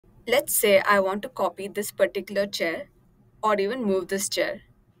Let's say I want to copy this particular chair or even move this chair.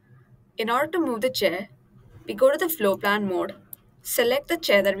 In order to move the chair, we go to the floor plan mode, select the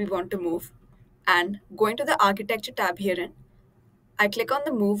chair that we want to move, and going to the architecture tab herein, I click on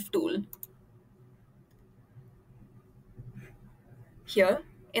the move tool. Here,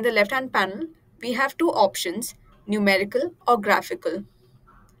 in the left hand panel, we have two options, numerical or graphical.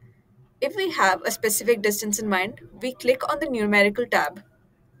 If we have a specific distance in mind, we click on the numerical tab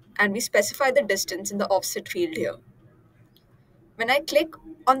and we specify the distance in the offset field here. When I click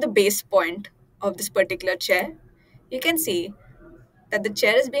on the base point of this particular chair, you can see that the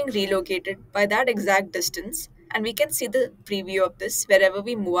chair is being relocated by that exact distance, and we can see the preview of this wherever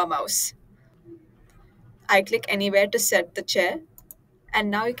we move our mouse. I click anywhere to set the chair,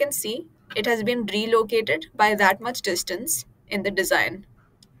 and now you can see it has been relocated by that much distance in the design.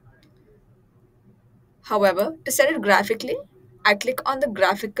 However, to set it graphically, I click on the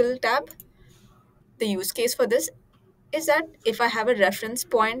graphical tab. The use case for this is that if I have a reference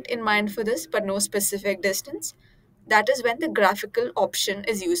point in mind for this but no specific distance, that is when the graphical option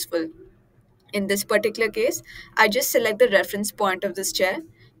is useful. In this particular case, I just select the reference point of this chair.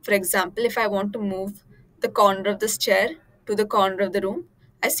 For example, if I want to move the corner of this chair to the corner of the room,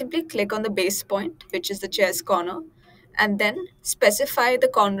 I simply click on the base point, which is the chair's corner, and then specify the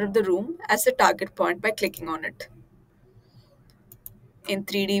corner of the room as the target point by clicking on it. In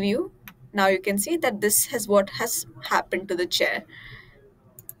 3D view, now you can see that this is what has happened to the chair.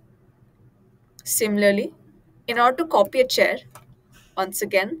 Similarly, in order to copy a chair, once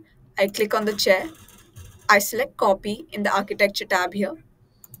again, I click on the chair, I select copy in the architecture tab here,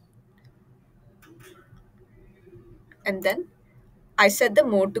 and then I set the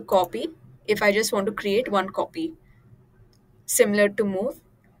mode to copy if I just want to create one copy. Similar to move,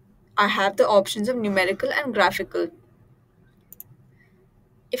 I have the options of numerical and graphical.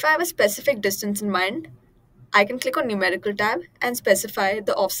 If I have a specific distance in mind, I can click on numerical tab and specify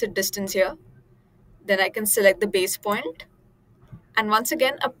the offset distance here. Then I can select the base point, and once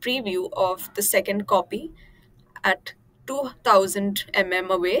again a preview of the second copy at 2000 mm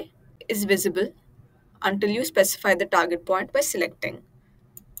away is visible until you specify the target point by selecting.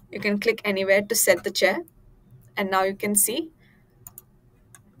 You can click anywhere to set the chair, and now you can see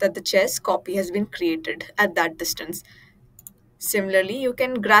that the chair's copy has been created at that distance. Similarly, you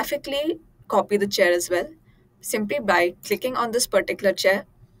can graphically copy the chair as well, simply by clicking on this particular chair,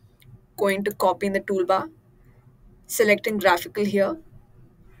 going to copy in the toolbar, selecting graphical here,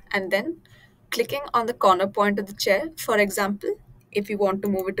 and then clicking on the corner point of the chair, for example, if you want to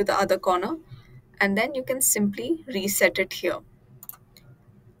move it to the other corner, and then you can simply reset it here.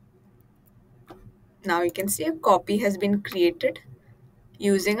 Now you can see a copy has been created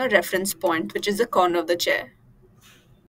using a reference point, which is the corner of the chair.